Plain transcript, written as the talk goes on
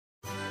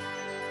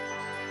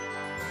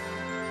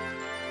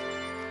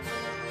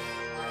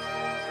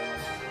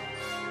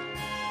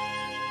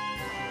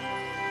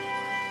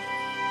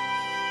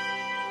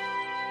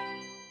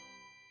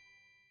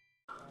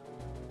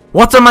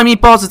What's up, my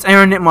meatballs? It's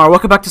Aaronitmar.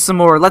 Welcome back to some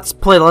more Let's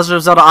Play The Legend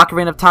of Zelda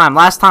Ocarina of Time.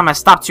 Last time I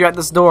stopped you at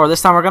this door.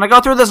 This time we're gonna go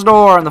through this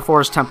door in the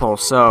Forest Temple.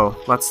 So,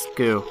 let's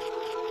go.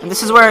 And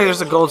this is where there's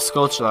a gold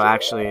sculpture that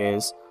actually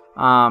is.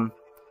 I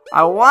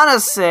wanna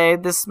say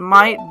this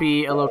might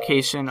be a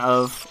location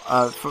of,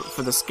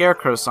 for the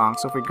Scarecrow song.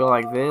 So if we go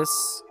like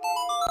this,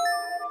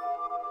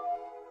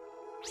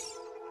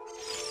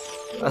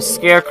 a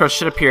Scarecrow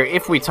should appear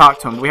if we talk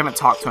to him. We haven't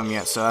talked to him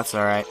yet, so that's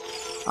alright.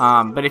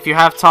 But if you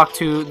have talked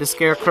to the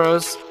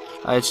Scarecrows,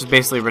 it's just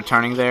basically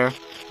returning there.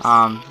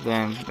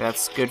 Then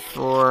that's good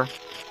for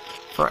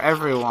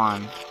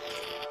everyone.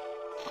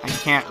 I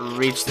can't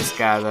reach this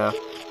guy though,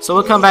 so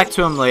we'll come back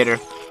to him later.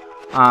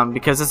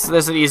 Because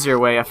there's an easier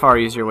way, a far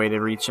easier way to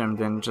reach him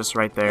than just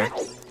right there.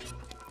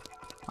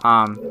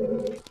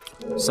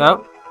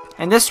 So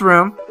in this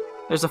room,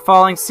 there's a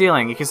falling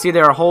ceiling. You can see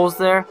there are holes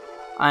there,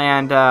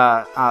 and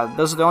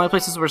those are the only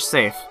places we're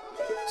safe.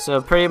 So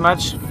pretty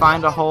much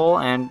find a hole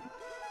and.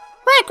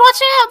 Link,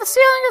 watch out! The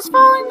ceiling is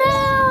falling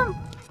down!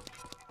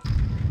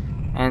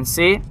 And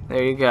see?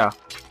 There you go.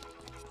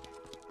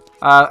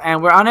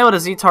 And we're unable to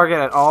Z-target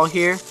at all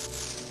here.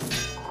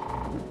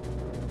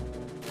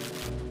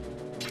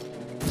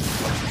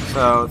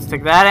 So, let's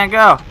take that and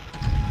go!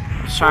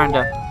 Just trying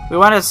to... We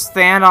want to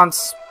stand on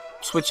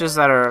switches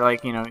that are,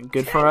 like, you know,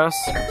 good for us.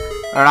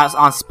 Or not,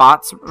 on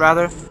spots,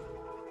 rather.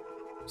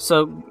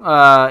 So,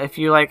 if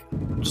you, like,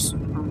 just...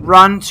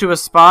 run to a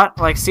spot,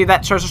 like, see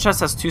that treasure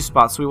chest has 2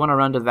 spots, so we want to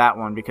run to that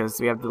one because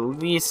we have the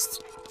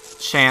least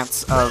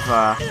chance of,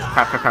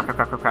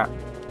 crap.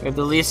 We have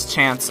the least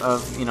chance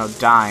of, you know,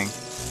 dying.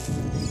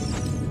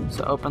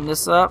 So open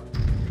this up,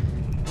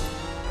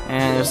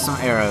 and there's some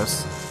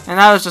arrows. And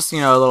that was just,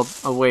 you know,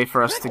 a way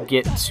for us to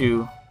get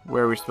to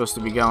where we're supposed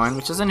to be going,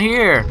 which is in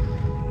here.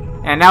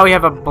 And now we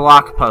have a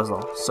block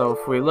puzzle. So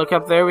if we look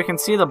up there, we can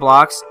see the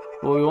blocks.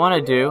 What we want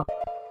to do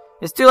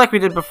is do like we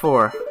did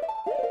before.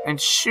 And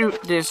shoot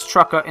this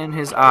trucker in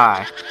his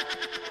eye.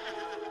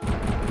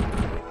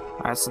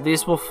 Alright, so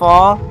these will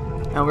fall,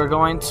 and we're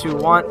going to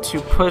want to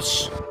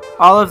push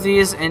all of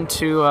these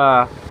into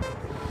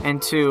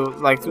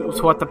like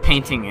to what the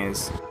painting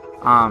is.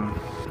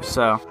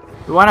 So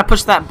we want to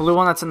push that blue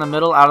one that's in the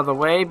middle out of the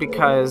way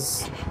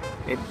because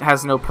it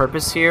has no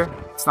purpose here.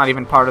 It's not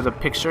even part of the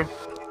picture.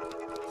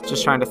 It's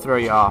just trying to throw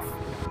you off.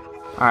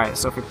 Alright,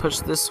 so if we push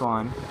this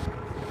one,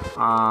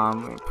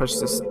 we push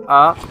this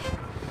up.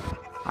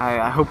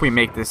 I hope we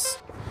make this,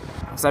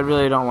 because I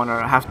really don't want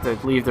to have to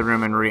leave the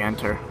room and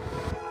re-enter.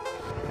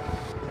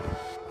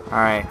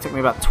 Alright, it took me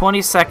about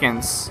 20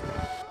 seconds,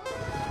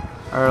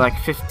 or like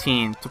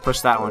 15, to push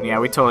that one. Yeah,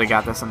 we totally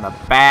got this in the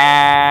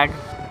bag.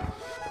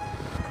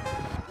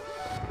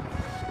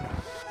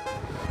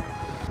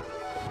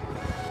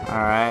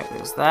 Alright,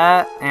 there's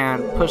that,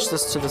 and push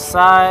this to the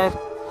side,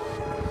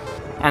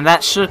 and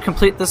that should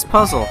complete this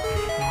puzzle.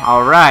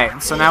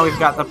 Alright, so now we've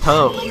got the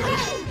Poe.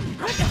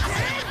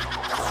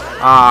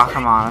 Ah, oh,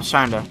 come on! I was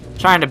trying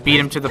to beat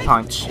him to the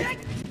punch,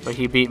 but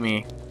he beat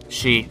me.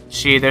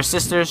 They're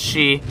sisters.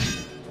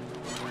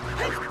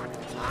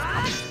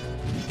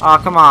 Oh,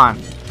 come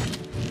on!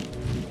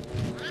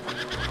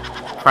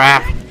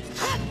 Crap!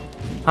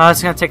 Oh,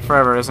 it's gonna take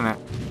forever, isn't it?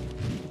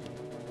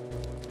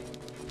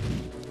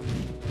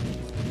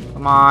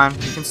 Come on,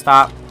 you can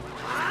stop.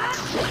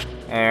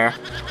 There.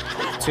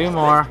 2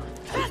 more.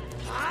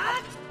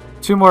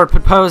 2 more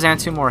Poes and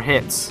 2 more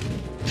hits.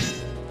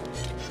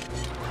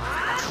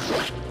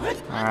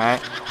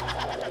 Alright.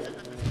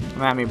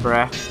 Come at me,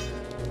 bruh.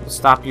 We'll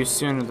stop you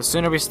sooner. The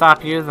sooner we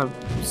stop you, the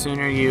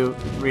sooner you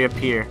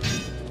reappear.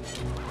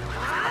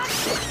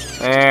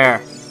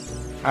 There.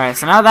 Alright,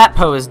 so now that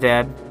Poe is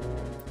dead.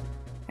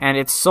 And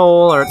its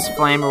soul, or its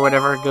flame, or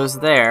whatever, goes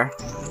there.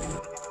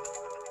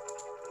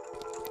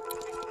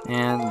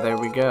 And there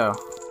we go.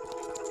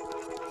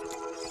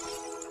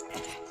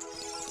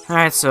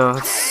 Alright, so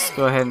let's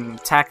go ahead and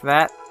attack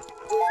that.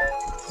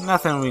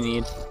 Nothing we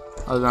need.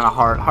 Other than a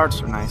heart.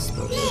 Hearts are nice,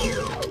 but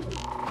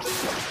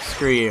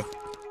screw you.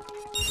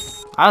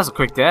 That was a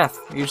quick death.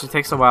 It usually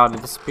takes a while to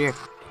disappear.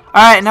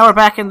 Alright, now we're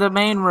back in the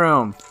main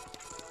room.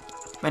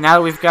 But now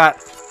that we've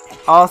got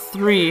all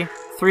 3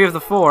 of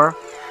the 4,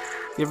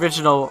 the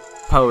original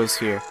Poe is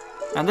here.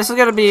 And this is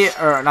gonna be,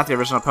 or not the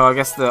original Poe, I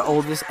guess the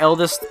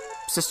eldest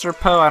sister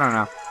Poe, I don't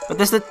know. But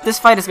this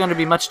fight is gonna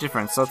be much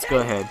different, so let's go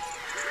ahead.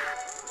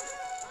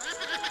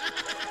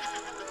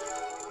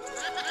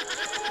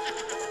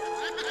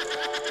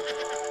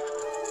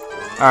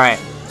 Alright,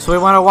 so we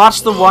want to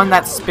watch the one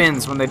that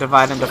spins when they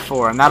divide into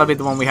 4, and that'll be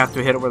the one we have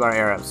to hit with our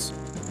arrows.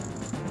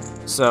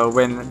 So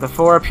when the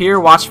 4 appear,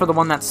 watch for the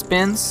one that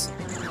spins,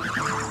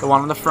 the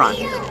one on the front.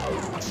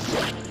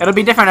 It'll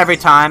be different every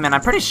time, and I'm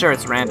pretty sure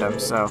it's random,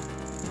 so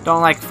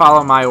don't like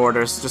follow my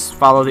orders, just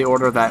follow the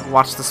order that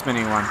watch the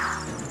spinning one.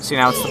 See,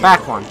 now it's the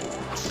back one.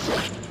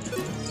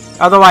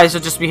 Otherwise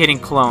you'll just be hitting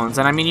clones,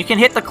 and I mean you can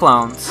hit the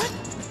clones,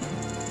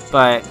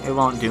 but it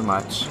won't do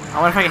much. I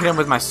wonder if I can hit him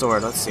with my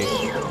sword, let's see.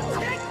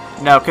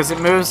 No, because it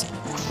moves.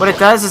 What it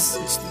does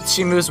is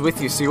she moves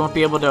with you, so you won't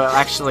be able to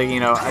actually, you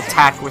know,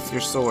 attack with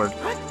your sword.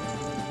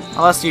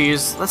 Unless you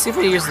use... Let's see if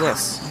we use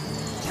this.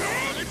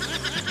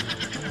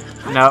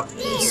 Nope.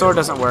 Sword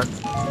doesn't work.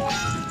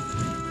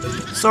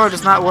 Sword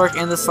does not work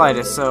in the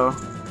slightest, so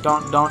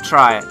don't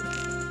try it.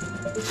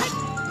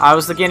 I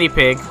was the guinea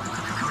pig.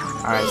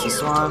 Alright,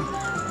 this one.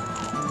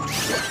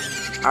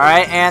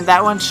 Alright, and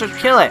that one should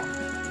kill it.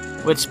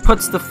 Which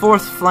puts the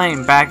 4th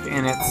flame back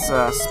in its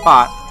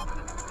spot.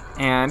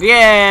 And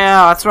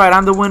yeah, that's right,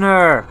 I'm the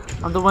winner.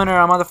 I'm the winner,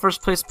 I'm on the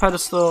 1st place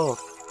pedestal.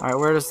 Alright,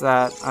 where does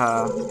that,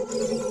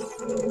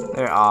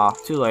 there, aw,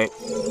 too late.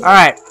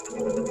 Alright,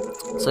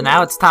 so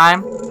now it's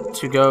time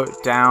to go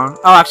down.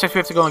 Oh, actually, we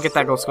have to go and get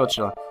that gold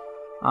Skulltula.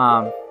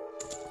 I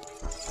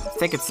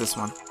think it's this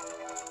one.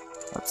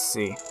 Let's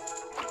see.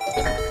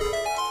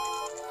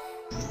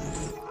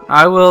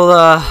 I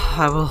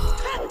will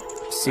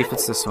see if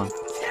it's this one.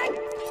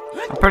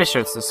 I'm pretty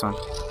sure it's this one.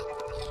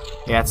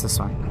 Yeah, it's this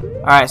one.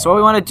 Alright, so what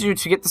we want to do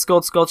to get this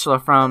gold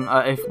Skulltula from,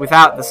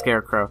 without the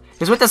Scarecrow,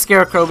 is with the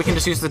Scarecrow, we can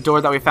just use the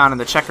door that we found in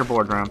the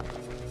checkerboard room.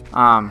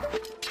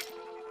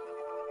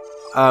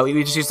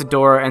 We just use the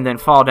door and then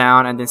fall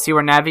down and then see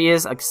where Navi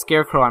is. A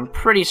Scarecrow, I'm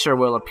pretty sure,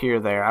 will appear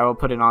there. I will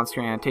put an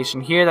on-screen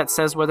annotation here that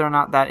says whether or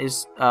not that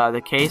is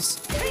the case.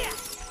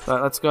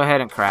 But let's go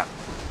ahead and crap.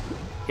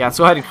 Yeah, let's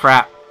go ahead and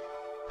crap.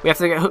 We have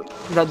to get...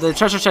 The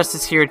treasure chest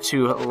is here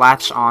to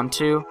latch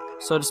onto,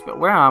 so to speak.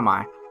 Where am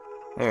I?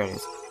 There it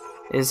is.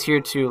 Is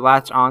here to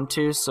latch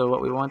onto, so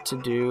what we want to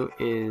do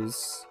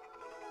is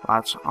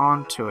latch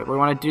onto it. We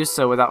want to do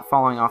so without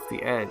falling off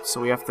the edge, so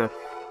we have to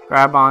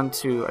grab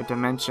onto a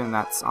dimension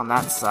that's on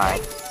that side.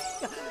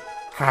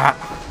 Crap.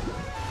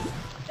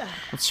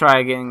 Let's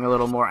try getting a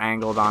little more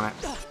angled on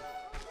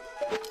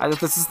it.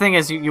 This thing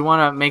is, you want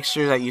to make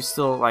sure that you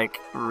still,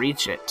 like,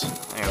 reach it.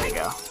 There we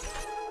go.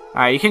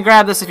 Alright, you can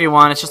grab this if you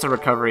want. It's just a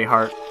recovery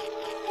heart.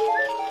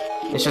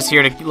 It's just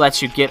here to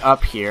let you get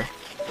up here.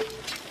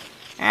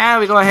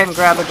 And we go ahead and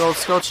grab the gold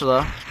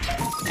Skulltula,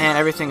 and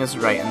everything is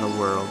right in the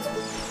world.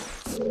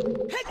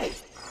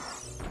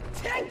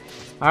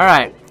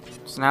 Alright,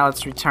 so now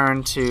let's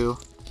return to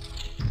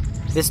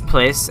this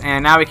place,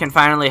 and now we can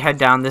finally head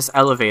down this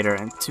elevator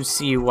and to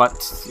see what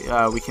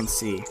we can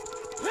see.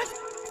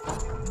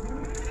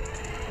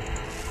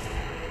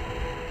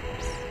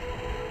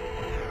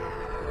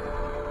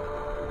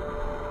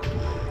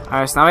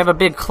 Alright, so now we have a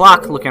big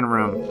clock-looking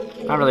room.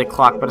 Not really a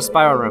clock, but a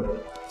spiral room.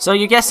 So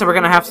you guessed it, we're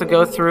going to have to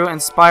go through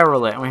and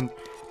spiral it.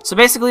 So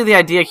basically the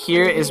idea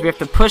here is we have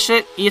to push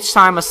it each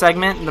time a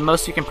segment. The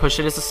most you can push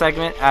it is a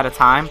segment at a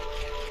time.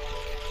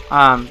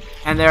 And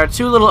there are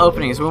 2 little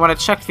openings. We want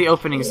to check the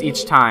openings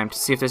each time to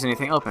see if there's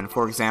anything open.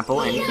 For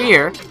example, in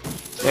here,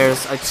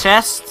 there's a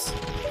chest,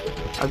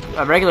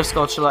 a regular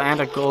Skulltula,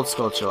 and a gold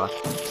Skulltula.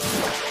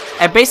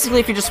 And basically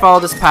if you just follow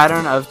this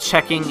pattern of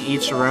checking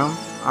each room,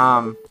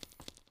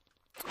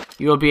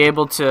 you'll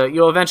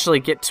eventually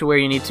get to where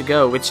you need to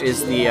go, which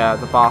is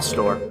the boss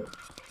door.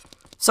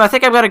 So I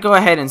think I've got to go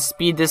ahead and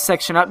speed this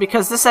section up,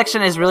 because this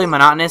section is really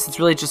monotonous. It's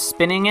really just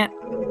spinning it,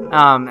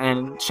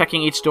 and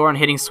checking each door and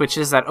hitting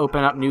switches that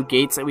open up new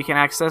gates that we can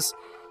access.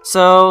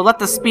 So let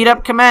the speed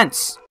up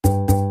commence!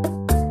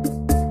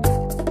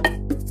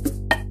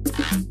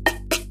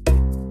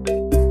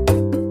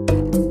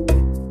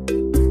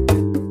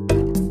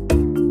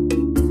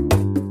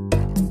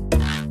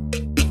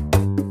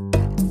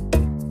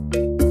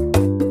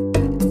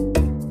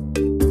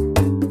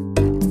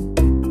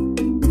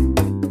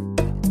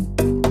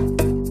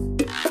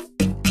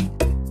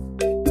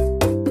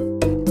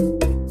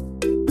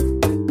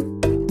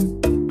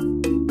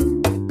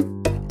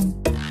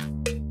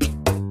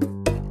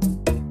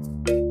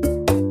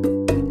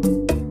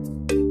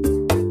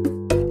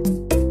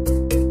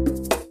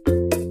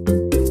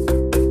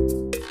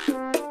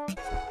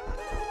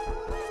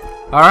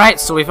 Alright,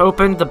 so we've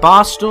opened the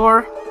boss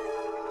door.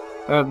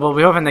 Well,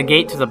 we opened the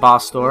gate to the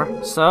boss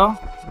door. So,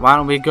 why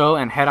don't we go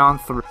and head on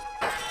through.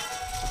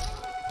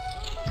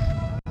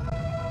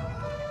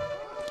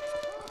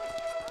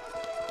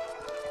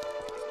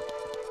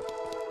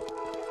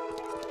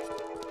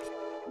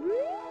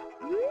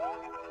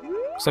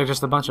 Looks like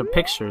just a bunch of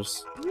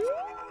pictures.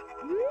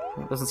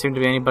 There doesn't seem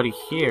to be anybody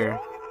here.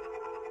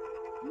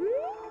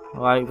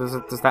 Like,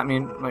 does that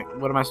mean, like,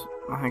 what am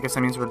I guess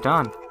that means we're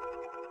done.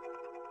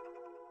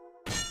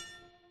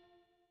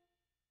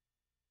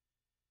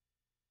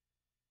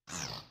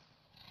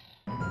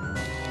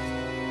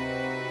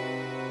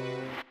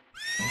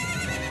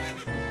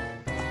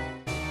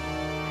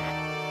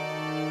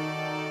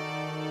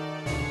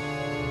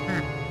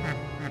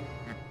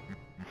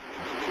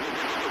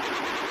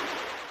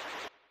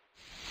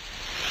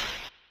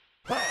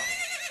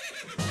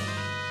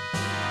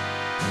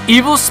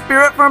 Evil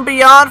spirit from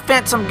beyond,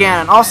 Phantom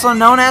Ganon, also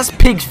known as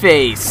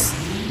Pigface.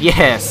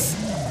 Yes.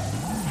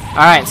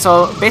 Alright,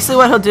 so basically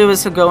what he'll do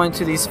is he'll go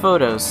into these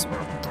photos.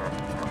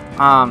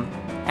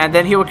 And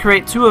then he will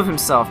create 2 of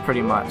himself,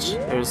 pretty much.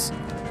 There's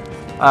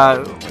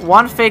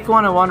one fake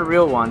one and one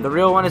real one. The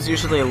real one is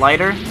usually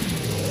lighter.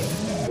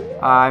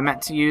 I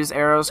meant to use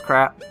arrows,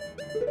 crap.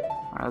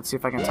 Alright, let's see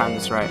if I can time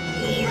this right.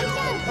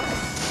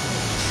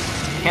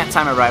 Can't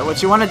time it right.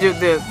 What you want to do,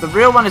 the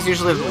real one is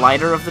usually the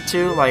lighter of the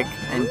two, like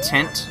in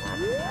tint.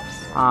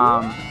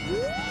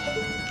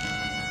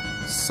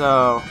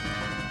 So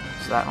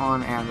that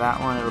one and that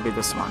one, it'll be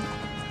this one.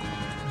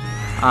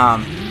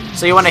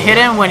 So you want to hit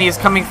him when he's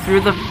coming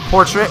through the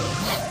portrait.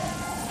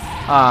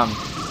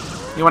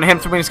 You want to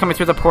hit him when he's coming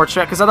through the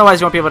portrait, because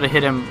otherwise you won't be able to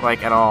hit him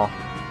like at all.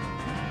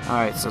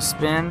 Alright, so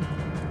spin.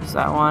 There's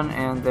that one,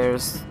 and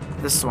there's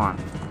this one.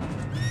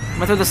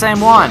 Went through the same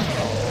one.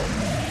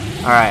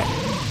 Alright.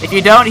 If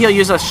you don't, he'll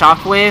use a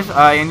shockwave,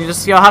 and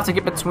you'll have to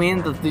get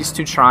between these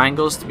two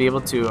triangles to be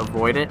able to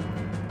avoid it,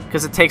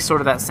 because it takes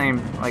sort of that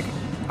same like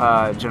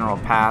general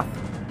path.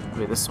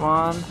 Maybe this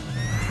one.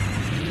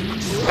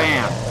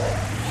 Bam.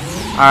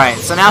 Alright,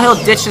 so now he'll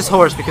ditch his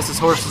horse because his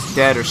horse is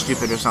dead or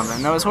stupid or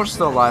something. No, his horse is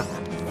still alive.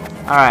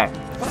 Alright.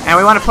 And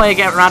we want to play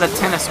a round of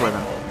tennis with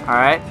him.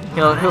 Alright?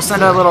 He'll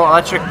send a little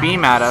electric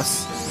beam at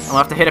us, and we'll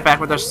have to hit it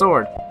back with our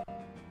sword.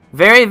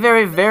 Very,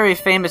 very, very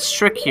famous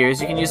trick here is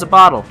you can use a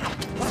bottle.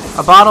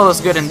 A bottle is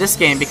good in this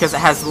game because it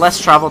has less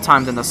travel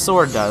time than the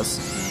sword does.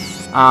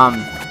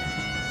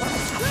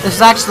 This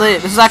is actually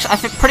I'm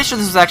pretty sure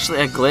this is actually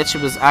a glitch.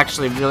 It was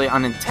actually really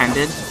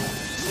unintended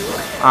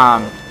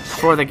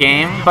for the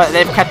game, but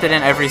they've kept it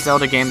in every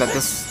Zelda game that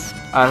this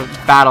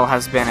battle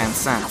has been in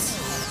since.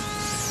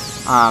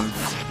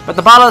 But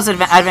the bottle is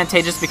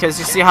advantageous because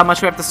you see how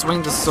much we have to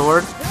swing the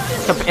sword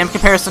in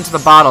comparison to the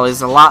bottle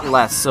is a lot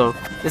less. So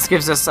this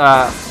gives us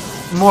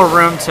more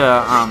room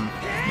to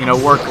you know,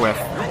 work with.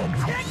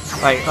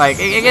 Like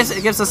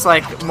it gives us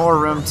like more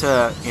room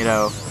to, you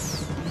know,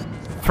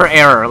 for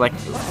error. Like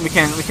we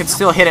can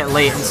still hit it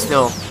late and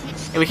still.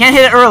 We can't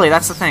hit it early.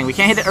 That's the thing. We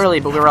can't hit it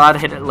early, but we're allowed to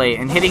hit it late.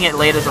 And hitting it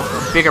late is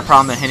a bigger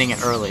problem than hitting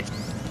it early.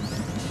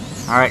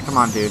 All right, come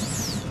on, dude.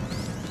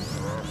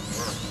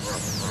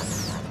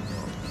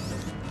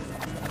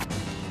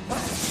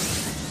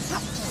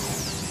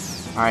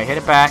 Alright, hit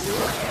it back.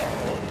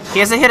 He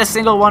hasn't hit a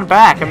single one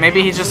back, and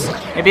maybe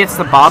maybe it's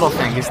the bottle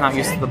thing. He's not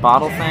used to the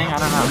bottle thing. I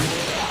don't know.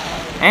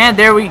 And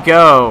there we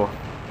go.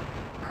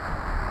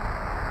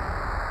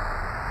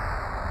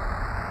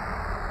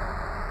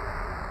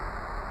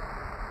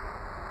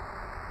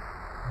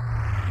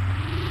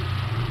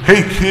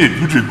 Hey kid,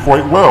 you did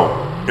quite well.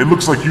 It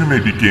looks like you may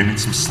be gaining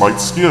some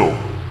slight skill.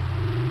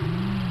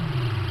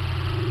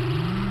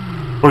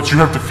 But you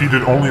have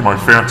defeated only my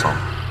phantom.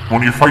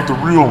 When you fight the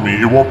real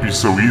me, it won't be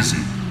so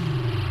easy.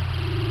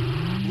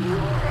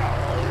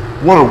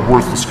 What a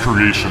worthless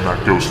creation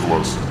that ghost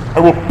was. I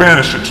will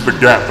banish it to the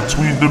gap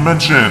between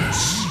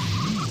dimensions.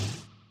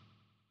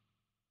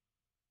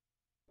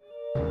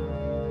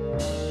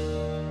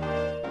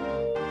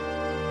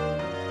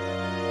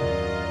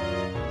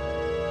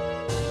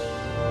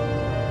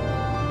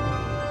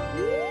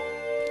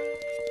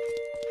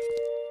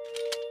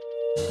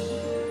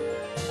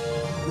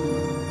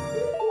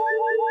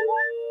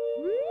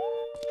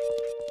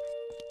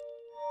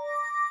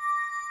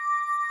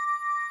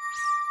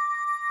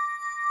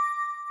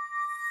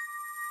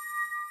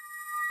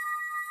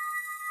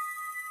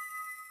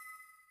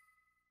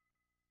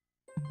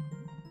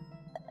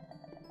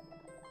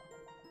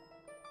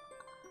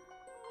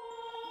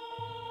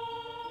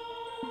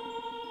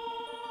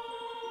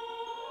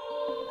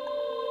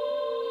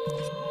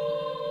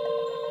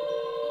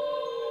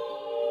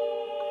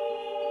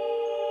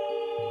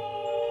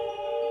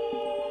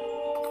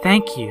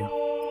 Thank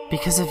you.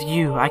 Because of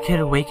you, I could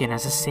awaken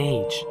as a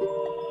sage.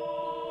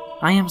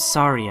 I am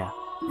Saria,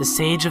 the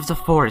sage of the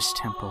Forest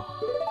Temple.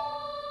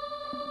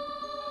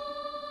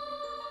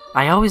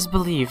 I always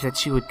believed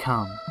that you would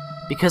come,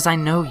 because I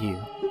know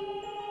you.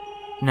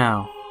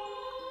 No.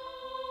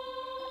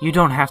 You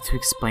don't have to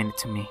explain it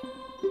to me.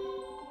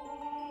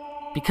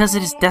 Because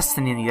it is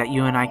destiny that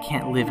you and I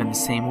can't live in the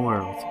same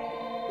world.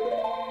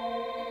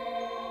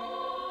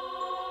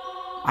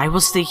 I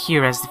will stay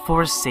here as the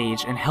Forest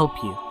Sage and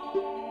help you.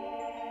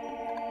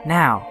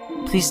 Now,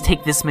 please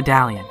take this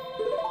medallion.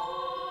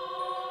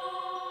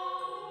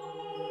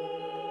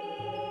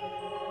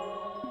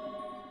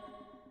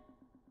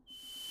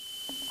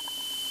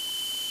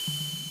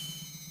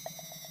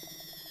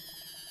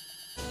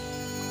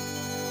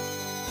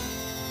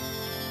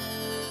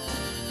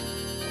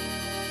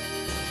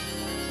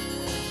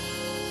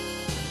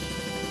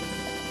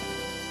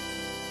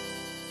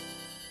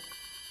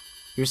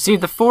 You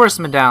receive the Forest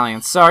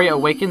Medallion. Saria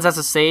awakens as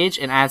a sage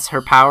and adds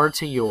her power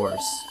to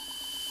yours.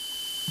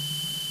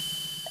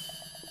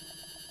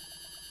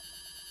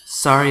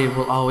 Saria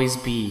will always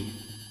be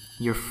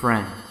your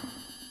friend.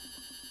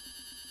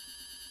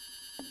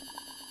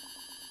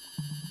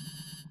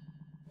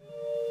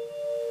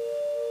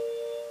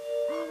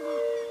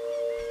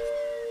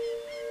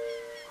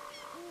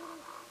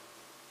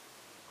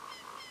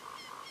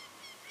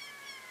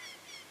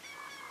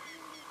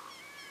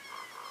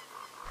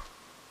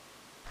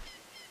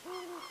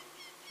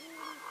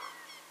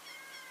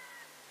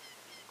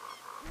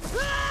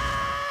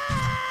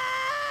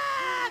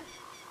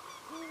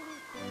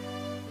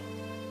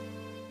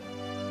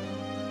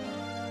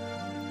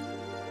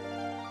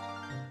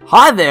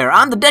 Hi there,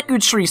 I'm the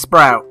Deku Tree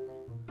Sprout.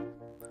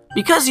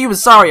 Because you and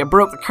Saria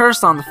broke the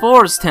curse on the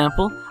Forest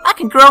Temple, I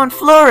can grow and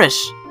flourish.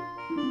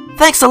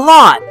 Thanks a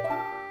lot!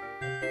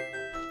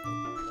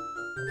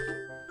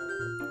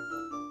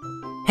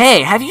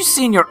 Hey, have you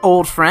seen your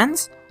old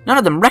friends? None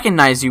of them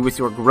recognized you with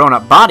your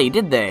grown-up body,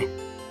 did they?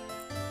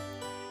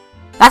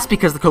 That's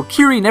because the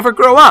Kokiri never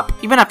grow up.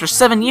 Even after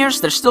 7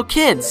 years, they're still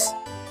kids.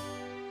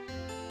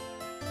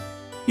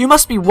 You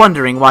must be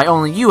wondering why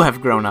only you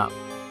have grown up.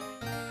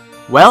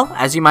 Well,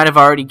 as you might have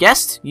already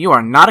guessed, you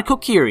are not a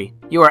Kokiri.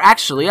 You are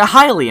actually a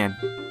Hylian.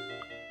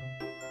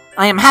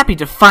 I am happy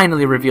to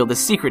finally reveal the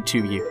secret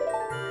to you.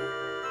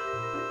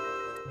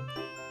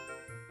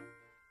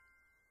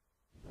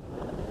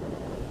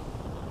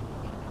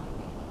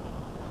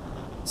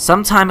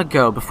 Some time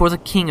ago, before the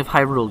King of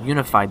Hyrule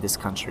unified this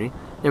country,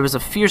 there was a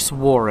fierce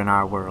war in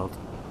our world.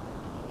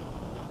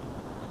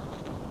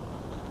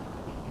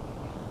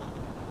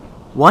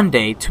 One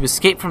day, to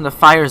escape from the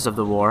fires of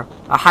the war,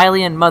 a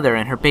Hylian mother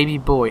and her baby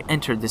boy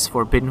entered this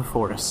forbidden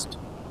forest.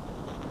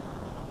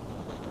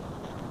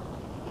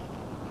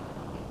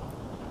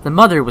 The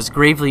mother was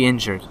gravely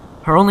injured.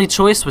 Her only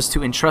choice was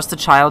to entrust the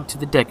child to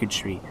the Deku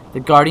Tree,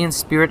 the guardian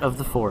spirit of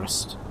the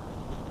forest.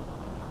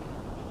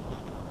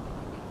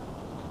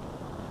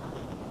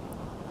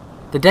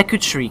 The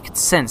Deku Tree could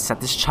sense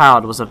that this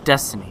child was of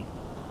destiny,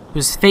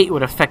 whose fate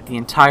would affect the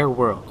entire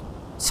world,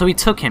 so he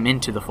took him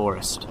into the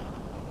forest.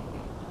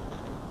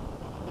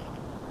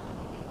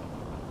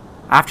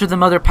 After the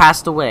mother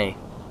passed away,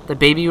 the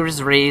baby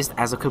was raised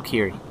as a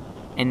Kokiri,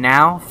 and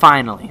now,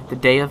 finally, the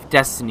day of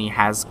destiny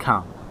has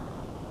come.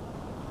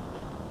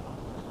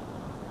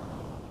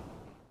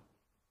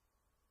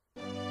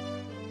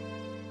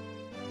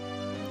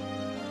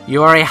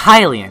 You are a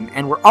Hylian,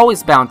 and were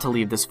always bound to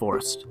leave this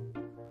forest.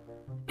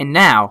 And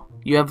now,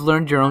 you have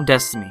learned your own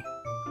destiny,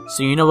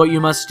 so you know what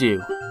you must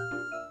do.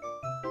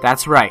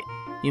 That's right,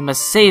 you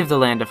must save the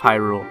land of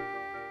Hyrule.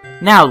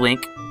 Now,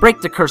 Link,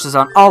 break the curses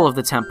on all of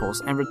the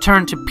temples, and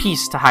return to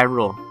peace to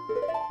Hyrule.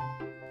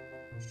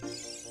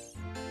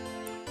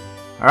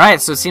 Alright,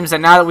 so it seems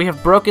that now that we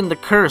have broken the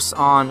curse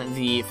on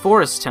the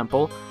Forest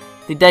Temple,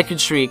 the Deku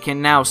Tree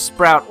can now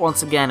sprout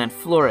once again and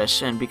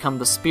flourish and become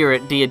the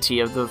spirit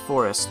deity of the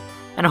forest.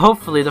 And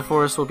hopefully the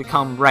forest will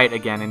become right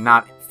again and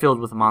not filled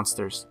with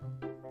monsters.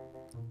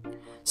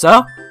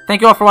 So,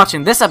 thank you all for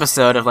watching this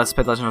episode of Let's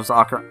Play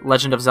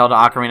Legend of Zelda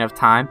Ocarina of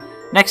Time.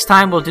 Next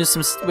time we'll be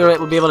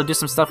able to do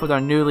some stuff with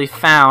our newly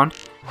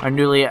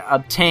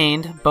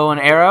obtained bow and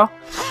arrow,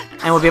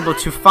 and we'll be able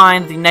to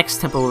find the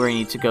next temple we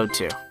need to go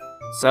to.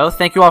 So,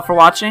 thank you all for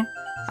watching,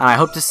 and I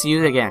hope to see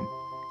you again.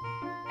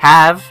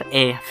 Have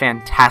a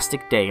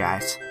fantastic day,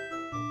 guys.